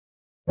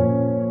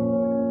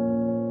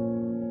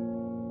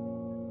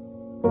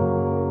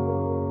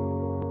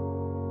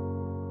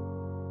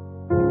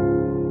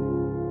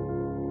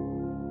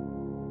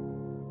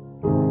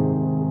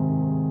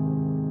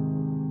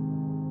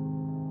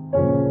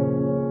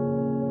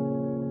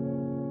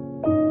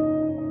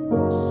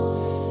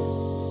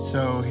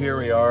So here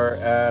we are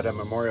at a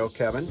memorial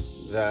cabin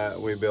that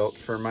we built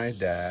for my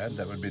dad.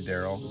 That would be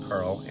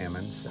Carl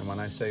Ammons. And when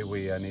I say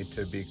we, I need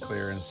to be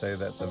clear and say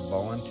that the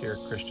Volunteer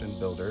Christian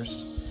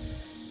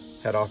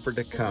Builders had offered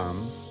to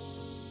come,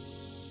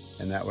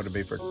 and that would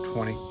be for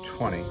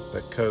 2020,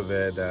 but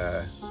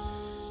COVID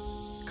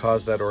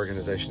caused that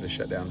organization to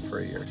shut down for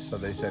a year. So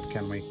they said,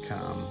 can we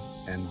come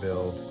and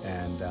build?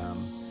 And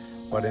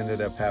what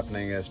ended up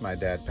happening is my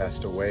dad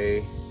passed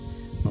away,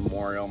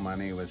 memorial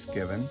money was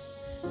given,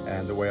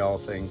 and the way all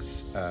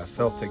things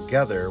fell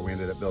together, we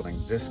ended up building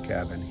this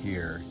cabin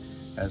here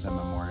as a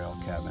memorial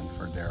cabin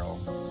for Carl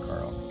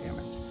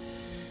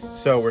Ammons.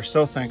 So we're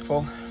so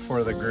thankful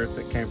for the group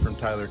that came from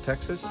Tyler,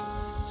 Texas,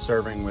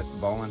 serving with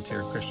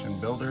Volunteer Christian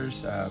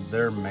Builders.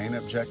 Their main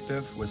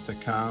objective was to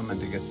come and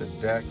to get the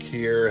deck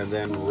here and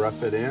then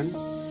rough it in.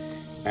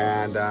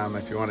 And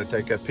if you want to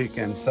take a peek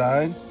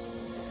inside,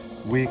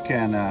 we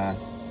can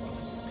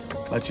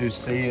let you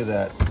see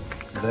that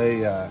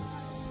they,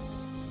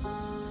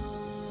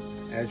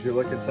 as you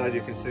look inside, you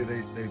can see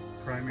they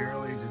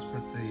primarily just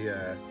put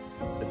the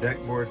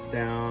deck boards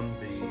down,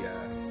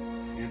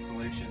 the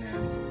insulation in.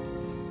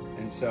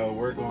 And so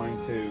we're going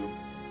to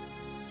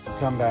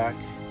come back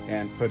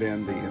and put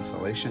in the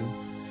insulation,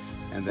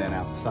 and then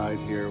outside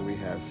here we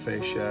have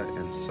fascia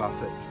and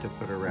soffit to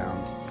put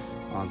around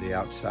on the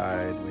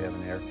outside. We have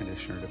an air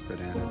conditioner to put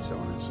in, and so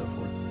on and so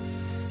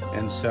forth.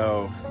 And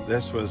so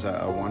this was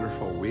a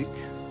wonderful week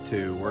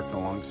to work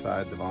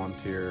alongside the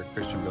Volunteer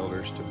Christian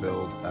Builders to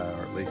build,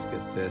 or at least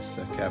get this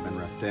cabin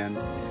roughed in.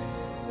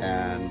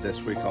 And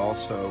this week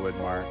also would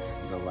mark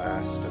the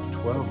last of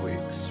 12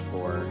 weeks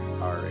for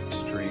our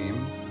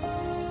extreme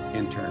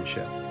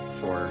internship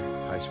for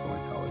high school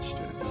and college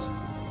students.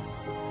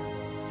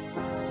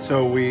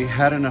 So we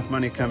had enough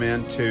money come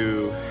in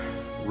to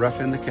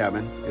rough in the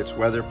cabin. It's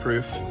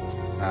weatherproof,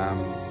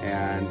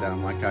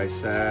 and like I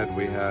said,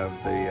 we have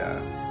the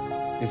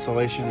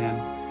insulation in.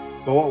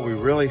 But what we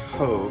really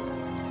hope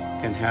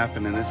can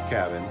happen in this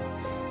cabin,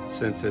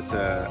 since it's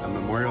a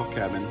memorial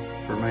cabin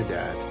for my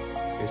dad,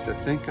 is to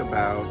think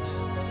about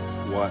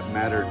what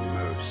mattered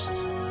most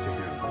to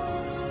him.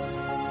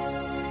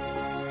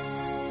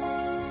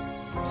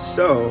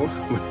 So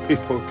when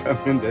people come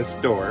in this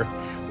door,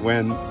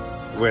 when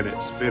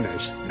it's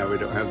finished, now we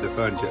don't have the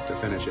funds yet to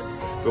finish it,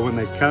 but when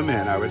they come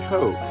in, I would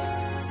hope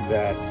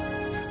that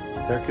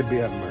there could be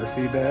a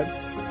Murphy bed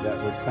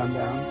that would come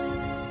down,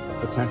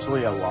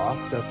 potentially a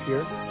loft up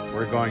here.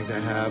 We're going to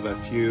have a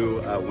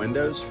few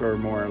windows for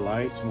more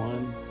lights,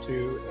 1,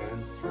 2,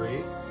 and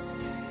 3.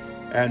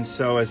 And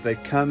so as they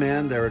come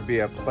in, there would be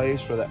a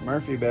place where that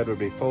Murphy bed would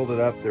be folded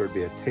up. There would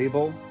be a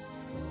table.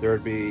 There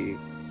would be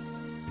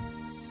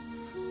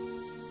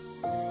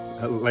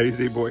a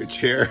lazy boy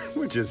chair,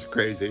 which is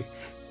crazy.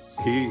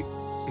 He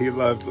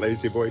loved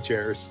lazy boy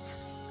chairs.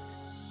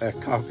 A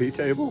coffee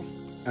table,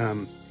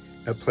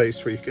 a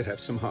place where you could have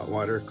some hot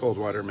water, cold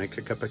water, make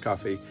a cup of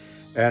coffee,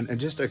 and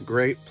just a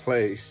great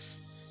place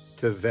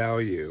to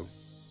value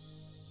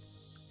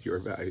your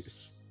values.